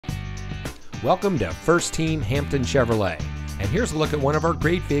Welcome to First Team Hampton Chevrolet, and here's a look at one of our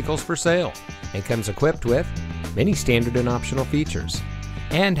great vehicles for sale. It comes equipped with many standard and optional features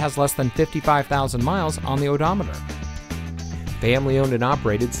and has less than 55,000 miles on the odometer. Family owned and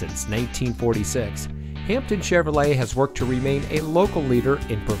operated since 1946, Hampton Chevrolet has worked to remain a local leader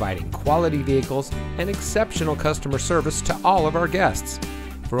in providing quality vehicles and exceptional customer service to all of our guests.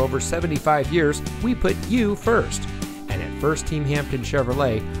 For over 75 years, we put you first. And at First Team Hampton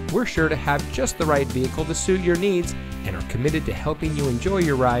Chevrolet, we're sure to have just the right vehicle to suit your needs and are committed to helping you enjoy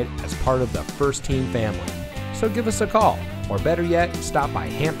your ride as part of the First Team family. So give us a call, or better yet, stop by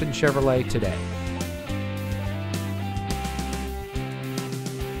Hampton Chevrolet today.